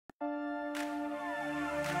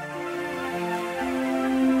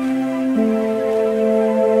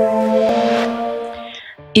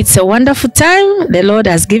It's a wonderful time the Lord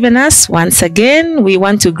has given us. Once again, we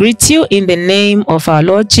want to greet you in the name of our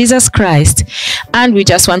Lord Jesus Christ. And we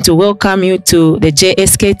just want to welcome you to the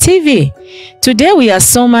JSK TV. Today, we are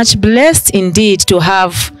so much blessed indeed to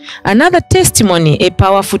have another testimony, a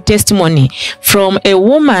powerful testimony from a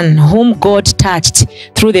woman whom God touched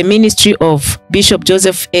through the ministry of Bishop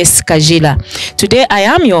Joseph S. Kajila. Today, I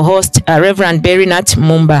am your host, Rev Berinatt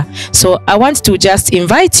Mumba. So I want to just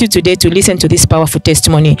invite you today to listen to this powerful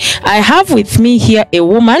testimony. I have with me here a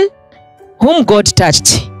woman whom God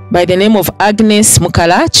touched by the name of Agness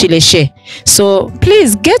Chileshe. So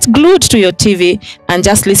please get glued to your TV and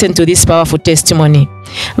just listen to this powerful testimony.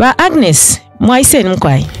 Ba Agness, mwaise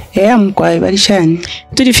mkwai? Mkwai barishani.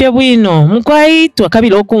 Tulifye bwino, mkwai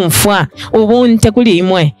twakabila okumfwa, ubunte kuli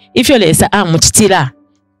imwe. Ifyo lesa mchitila.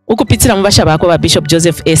 Ukupitira mubasha bako ba Bishop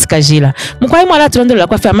Joseph S. Kajila. Mkwai mwala tulondolola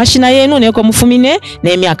kwa fya mashina yenu neko mufumine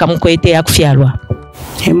na emyaka mkwete ya kufyalwa.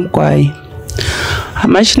 Mkwai.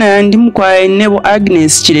 Amashina yandi mkwai nebo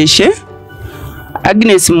Agness Chileshe.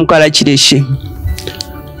 Agness Mukala Chileshe.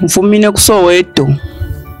 Mfumine kusoweto.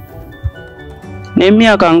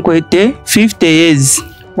 Nemyaka nkwete 50 years.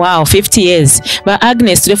 Wow, 50 years. Ba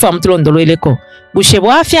Agness tulefa mtulondoleleko. Bushe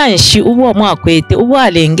bwafya nshi ubu mwakwete ubu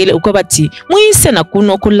alengele uko bati muise na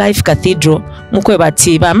kuno ku Life Cathedral mukwe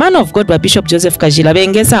bati ba man of God ba Bishop Joseph Kajila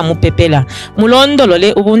bengeza mupepela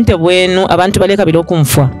mulondolole ubunte bwenu abantu baleka biloko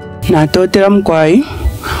mfwa na totera mkwai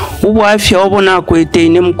ubu afya obona kwete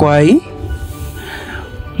ine mkwai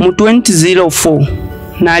mu 2004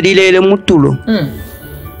 nalilele mutulo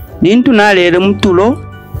nintu nalele mutulo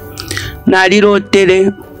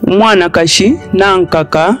nalilotele umwana kashi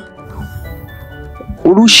nankaka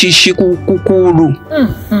urushishi kukulu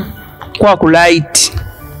kwa kulight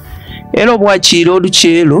elo bwachiro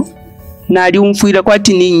luchelo nali umfuira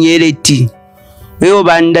kwati ninyeleti weyo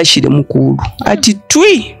bandashire mukulu ati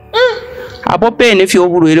twi apo pene fyo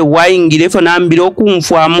bulwele waingire fo nambire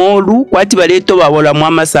okumfwa amolu kwati baleto babola mu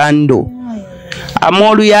amasando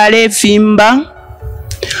amolu yale fimba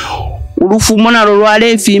urufumo nalo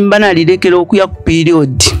lwale fimba nalilekera okuya ku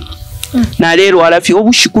period na lero alafi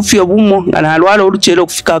obushikufi obumo ngana alwala oluchero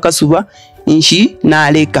kufika akasuba inshi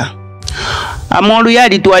naleka amolu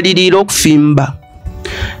yali twalilira okufimba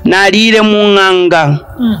nalire munganga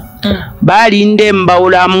bali ndemba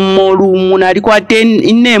ula molu munali kwate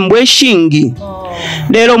inembwe shingi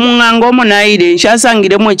lero munganga omo naire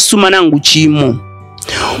nshasangire mu ekisuma nangu chimo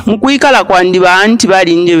mukuikala kwandiba anti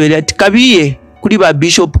bali njebera ati kabiye kuli ba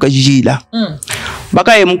Bishop Kajila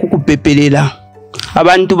bakaye mukukupepelela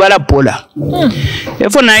abantu balapola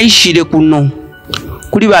efo naishire kuno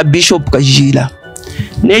kuli ba Bishop Kajila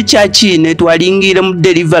ne chachi ne twalingire mu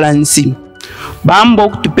deliverance bambo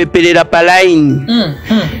kutupepelera paline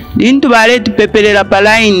lintu bale tupepelera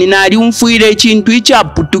paline nali umfuire ekintu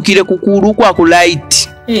ichaputukire kukulu kwa ku light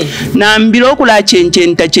na mbiro kula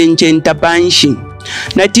chenchenta panshi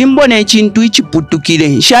na timbo ne kintu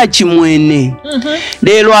ichiputukire shachi mwene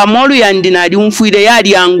lero amolu yandi nali umfuire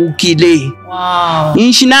yali angukile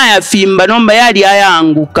inshina ya fimba nomba yali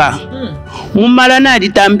ayanguka mumala nali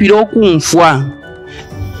tampiro okumfwa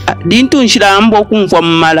lintu nshirambo okumfwa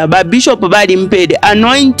mumala ba Bishop bali mpede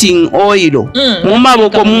anointing oil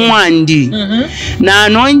mumaboko mumwandi na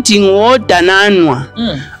anointing water nanwa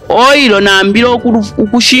oil na mbiro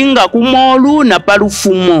okushinga kumolu na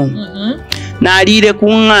palufumo nalire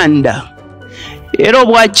kunganda ero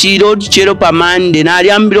bwachiro chero pamande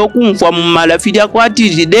naliambira okumfwa mumala filya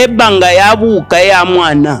kwatiri debanga yabuka ya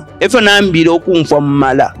mwana efo nambira okumfwa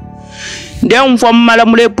mumala nde umfwa mumala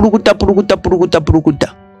mule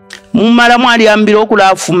purukuta mumala mwali ambira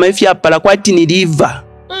okulafuma efya pala kwatini liva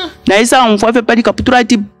na isa umfwa fe pali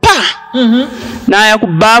kaputurati pa na ya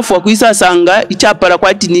kubafu akuisa sanga ichapala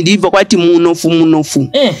kwatini liva kwati munofu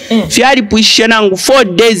fyali puishe nangu 4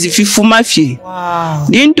 days fifuma fye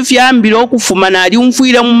lintu fyambira okufuma nali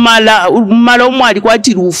umfuire mumala omwali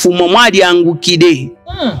kwati lufumo mwali angukide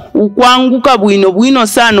ukwanguka bwino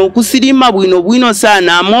sana ukusirima bwino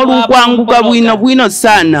sana amolu ukwanguka bwino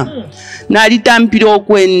sana nali tampira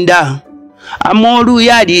okwenda amolu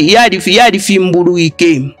yali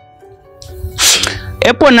fimbuluike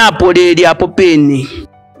epo napoleri apo pene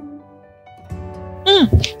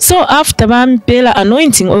So after bampela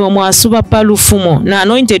anointing oyo mwasuba palufumo na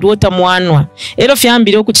anointed water mwanwa ero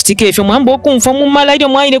fyambire okuchitike efyo mwambo okumfa mumala iro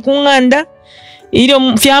mwaire kunganda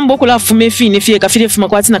iro fyambo okulafuma efine fye kafire fuma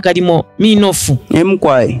kwatina kalimo minofu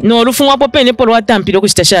emkwai no lufumo apo pene polo watampire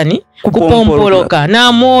okuchitashani kupompoloka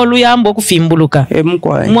na molu yambo okufimbuluka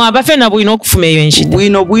emkwai mwabafe na bwino okufuma eyo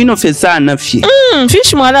enshita bwino fe sana fye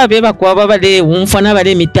fish mwala beba kwa baba le umfa na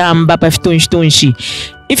bale mitamba pa fitunshi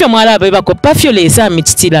ifyo mwalaba bako pafyo esa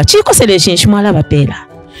mititila chikosele shinshi mwalaba pela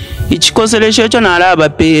ichikosele shecho nalaba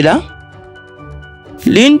pela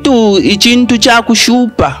lintu ichintu cha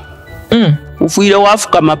kushupa ufuile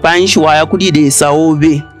wafukama panshi waya kulilesa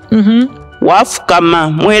obe wafukama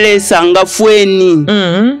mwelesa ngafweni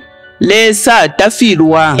lesa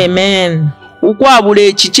tafilwa amen ukwabula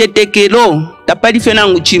echichetekelo tapalife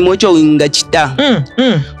nangu chimo cho winga chita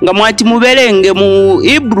nga mwati mubelenge mu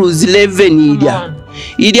Hebrews 11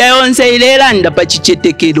 ilya yonse ilelanda pa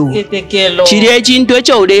chichetekelo chili echintu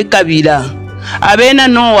echo ulekabila abena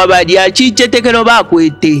Nowa balya chichetekelo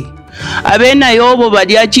bakwete abena Yobo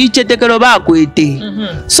balya chichetekelo bakwete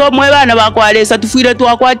so mwe bana bakwalesa tufuire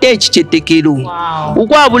twakwate echichetekelo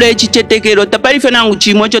ukwabula echichetekelo tapalife nangu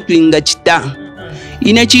chimo cho twinga chita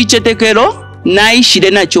ine chichetekelo naishile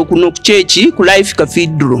nacho kuno kuchechi ku Life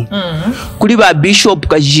Cathedral kuli ba Bishop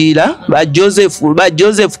Kajila ba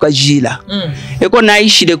Joseph Kajila eko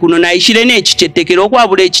naishile kuno naishile ne chichetekelo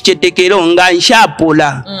kwabule chichetekelo nga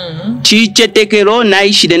nshapola chichetekelo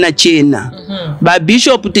naishile na chena ba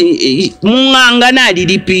Bishop munganga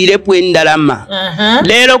nalilipile pwendalama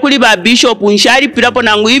lero kuli ba Bishop nshalipilapo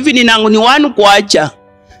nangu hivi nangu ni 1 kwacha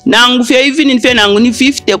nangu fye hivi nife nangu ni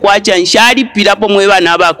 50 kwacha nshalipilapo mwe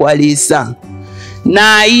bana bakwalesa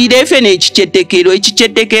na ilefe ne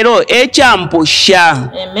chichetekelo echamposha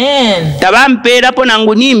amen tabampera po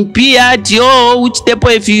nangu ni mpia tio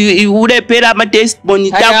uchitepo efi ulepera ama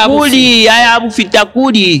testimony takuli ayabu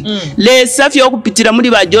fitakuli lesa fyo kupitira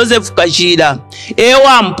muri ba Joseph Kajila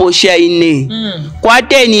ewa mposha ine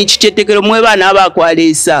kwateni chichetekelo mwe bana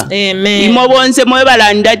bakwalesa amen imo bonse mwe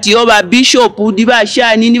balanda tio ba Bishop di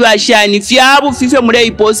bashani fyabu fife mure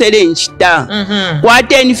iposele nchita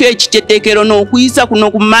kwateni fye chichetekelo no kuisa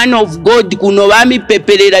kuno ku man of God kuno bami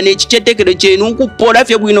pepelela ne chichetekelo chenu ukupola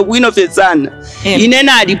fye bwino fesana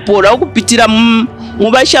inena alipora ukupitira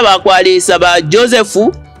mubasha bakwalesa ba Joseph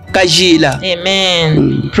Kajila.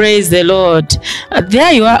 Amen. Praise the Lord.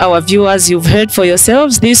 There you are, our viewers. You've heard for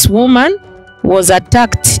yourselves. This woman was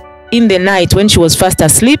attacked in the night when she was fast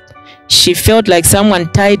asleep. She felt like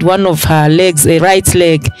someone tied one of her legs, a right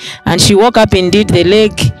leg, and she woke up. Indeed, the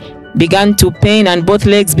leg began to pain and both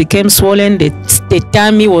legs became swollen. The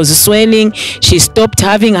tummy was swelling. She stopped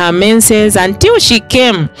having her menses until she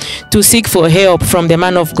came to seek for help from the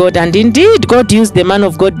man of God. And indeed, God used the man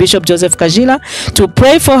of God, Bishop Joseph Kajila, to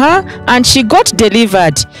pray for her, and she got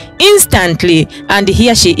delivered instantly. And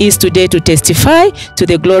here she is today to testify to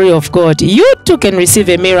the glory of God. You too can receive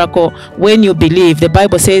a miracle when you believe. The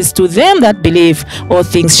Bible says, to them that believe, all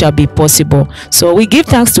things shall be possible. So we give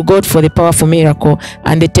thanks to God for the powerful miracle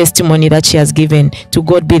and the testimony that she has given. To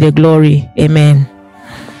God be the glory. Amen.